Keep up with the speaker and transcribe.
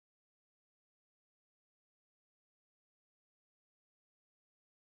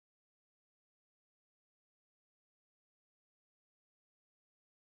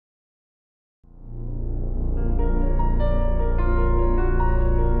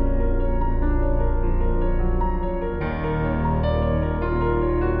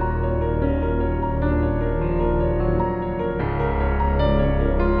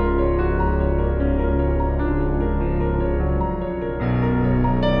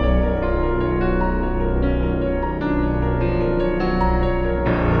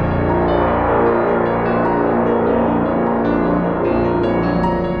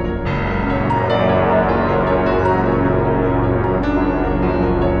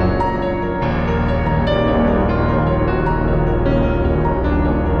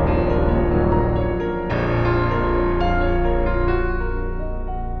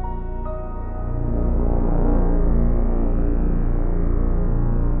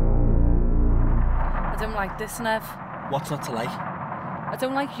don't like this, Nev. What's not to like? I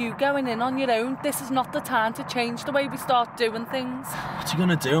don't like you going in on your own. This is not the time to change the way we start doing things. What are you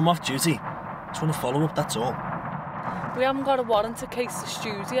going to do? I'm off duty. Just want to follow up, that's all. We haven't got a warrant to case the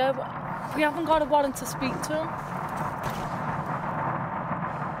studio. We haven't got a warrant to speak to him.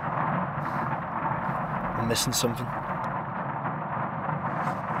 I'm missing something.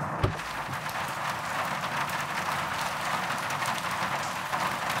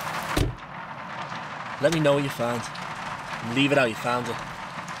 Let me know what you find. And leave it how you found it.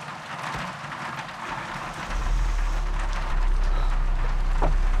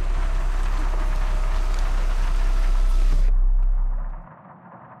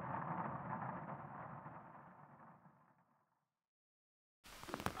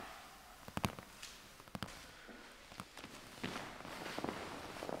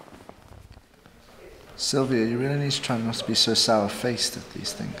 Sylvia, you really need to try not to be so sour-faced at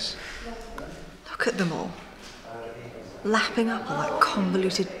these things. Look at them all. Lapping up all that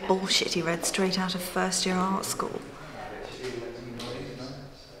convoluted bullshit he read straight out of first-year art school.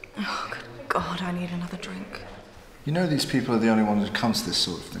 Oh, good God, I need another drink. You know these people are the only ones who come to this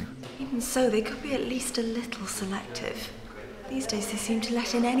sort of thing. Even so, they could be at least a little selective. These days they seem to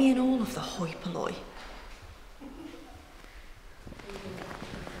let in any and all of the hoi polloi.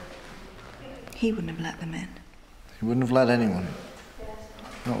 He wouldn't have let them in. He wouldn't have let anyone in.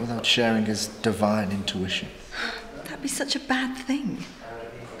 Not without sharing his divine intuition. That'd be such a bad thing.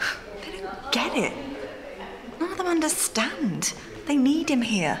 They don't get it. None of them understand. They need him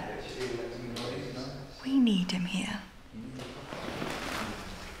here. We need him here.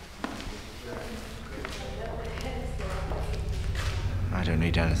 I don't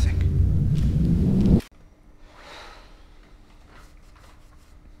need anything.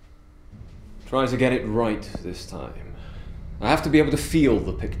 Try to get it right this time. I have to be able to feel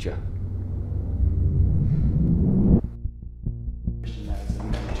the picture.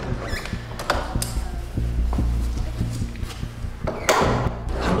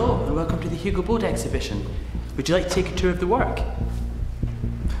 Hello and welcome to the Hugo Bode exhibition. Would you like to take a tour of the work?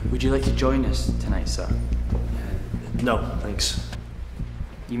 Would you like to join us tonight, sir? No, thanks.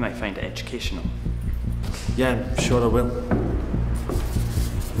 You might find it educational. Yeah, I'm sure I will.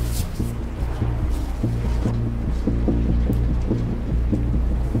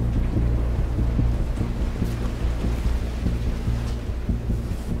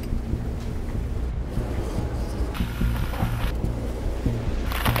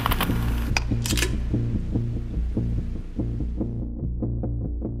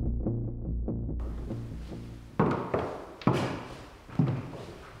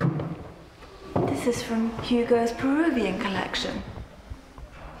 This is from Hugo's Peruvian collection.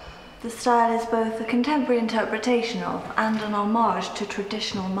 The style is both a contemporary interpretation of and an homage to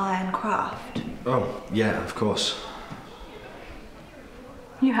traditional Mayan craft. Oh, yeah, of course.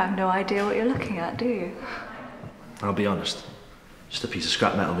 You have no idea what you're looking at, do you? I'll be honest. Just a piece of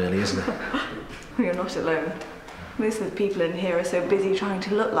scrap metal, really, isn't it? You're not alone. Most of the people in here are so busy trying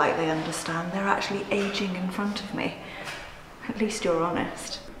to look like they understand, they're actually aging in front of me. At least you're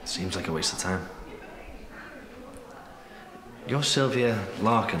honest. Seems like a waste of time. You're Sylvia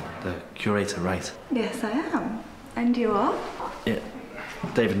Larkin, the curator, right? Yes, I am. And you are? Yeah,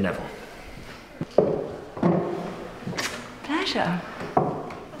 David Neville. Pleasure.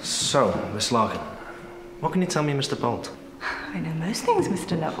 So, Miss Larkin, what can you tell me, Mr. Bolt? I know most things,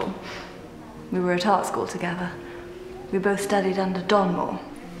 Mr. Neville. We were at art school together. We both studied under Donmor.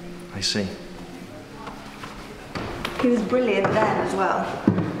 I see. He was brilliant then as well.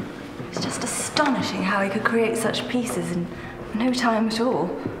 It was just astonishing how he could create such pieces in no time at all.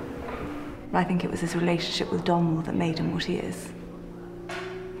 I think it was his relationship with Donmor that made him what he is.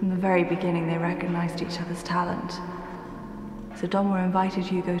 From the very beginning, they recognized each other's talent. So Donmor invited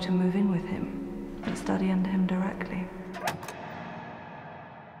Hugo to move in with him and study under him directly.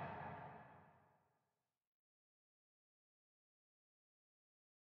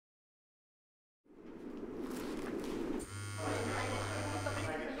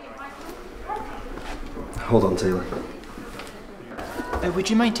 Hold on, Taylor. Would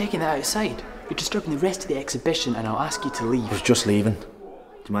you mind taking that outside? You're disturbing the rest of the exhibition and I'll ask you to leave. I was just leaving.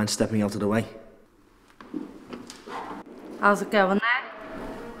 Do you mind stepping out of the way? How's it going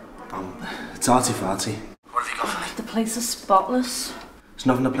there? It's arty-farty. What have you got? The place is spotless. There's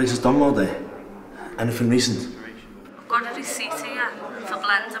nothing the place has done all day. Anything recent? I've got a receipt here for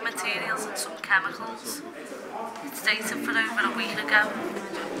blending materials and some chemicals. It's dated for over a week ago.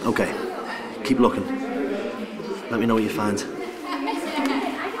 Okay, keep looking. Let me know what you find.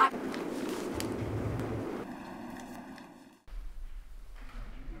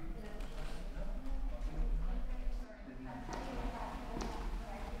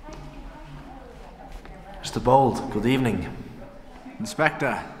 Mr. Bold, good evening.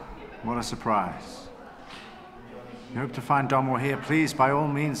 Inspector, what a surprise. You hope to find Donmor here, please, by all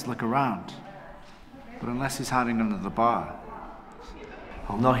means, look around. But unless he's hiding under the bar.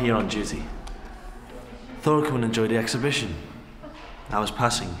 I'm not here on duty. Thought I'd come and enjoy the exhibition. I was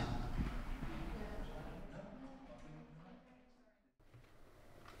passing.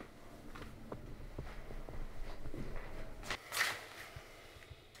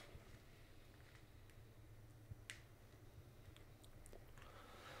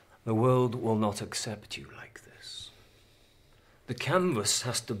 The world will not accept you like this. The canvas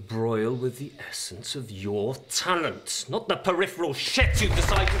has to broil with the essence of your talent, not the peripheral shit you've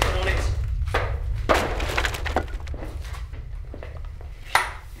decided to put on it.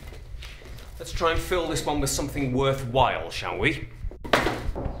 Let's try and fill this one with something worthwhile, shall we?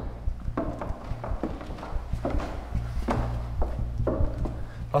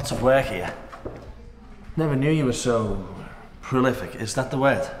 Lots of work here. Never knew you were so prolific. Is that the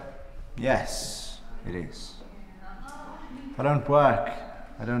word? Yes, it is. If I don't work,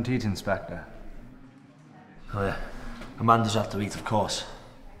 I don't eat, Inspector. Oh yeah, a man does have to eat, of course.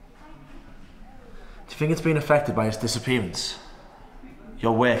 Do you think it's been affected by his disappearance?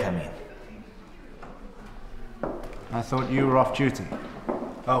 Your work, I mean. I thought you were off duty.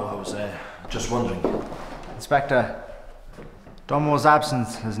 Oh, I was just wondering. Inspector, Donmor's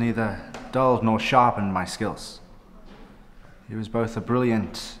absence has neither dulled nor sharpened my skills. He was both a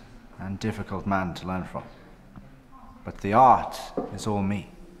brilliant and difficult man to learn from. But the art is all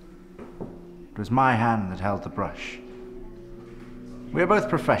me. It was my hand that held the brush. We are both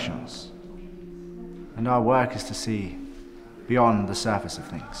professionals, and our work is to see beyond the surface of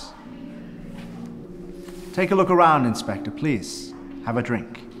things. Take a look around, Inspector, please. Have a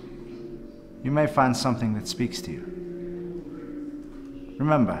drink. You may find something that speaks to you.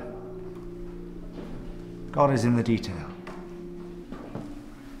 Remember, God is in the detail.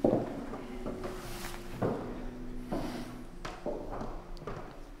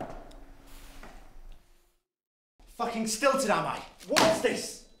 Fucking stilted, am I? What's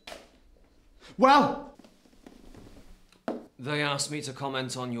this? Well? They asked me to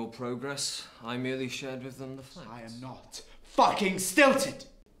comment on your progress. I merely shared with them the facts. I am not fucking stilted.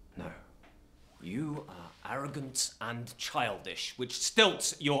 No. You are arrogant and childish, which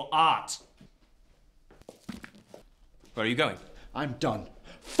stilts your art. Where are you going? I'm done.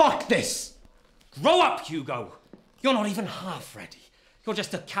 Fuck this! Grow up, Hugo! You're not even half ready. You're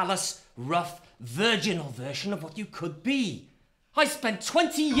just a callous, rough, virginal version of what you could be. I spent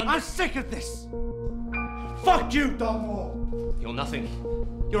 20 years... I'm sick of this! Fuck you, Donmor! You're nothing.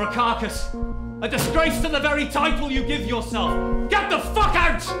 You're a carcass. A disgrace to the very title you give yourself. Get the fuck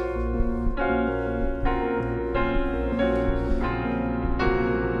out!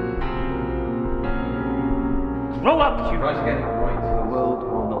 Grow up, you guys are getting it right. The world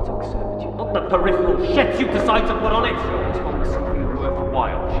will not accept you. Not the peripheral shit you decide to put on it. Let's find something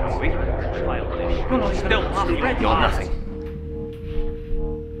worthwhile, shall we? Childish. You're not still half ready. You're nothing.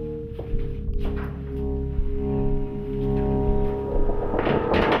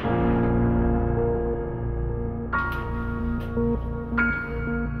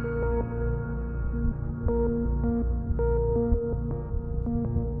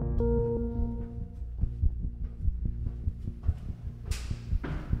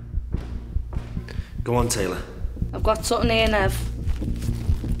 Go on, Taylor. I've got something here, Nev.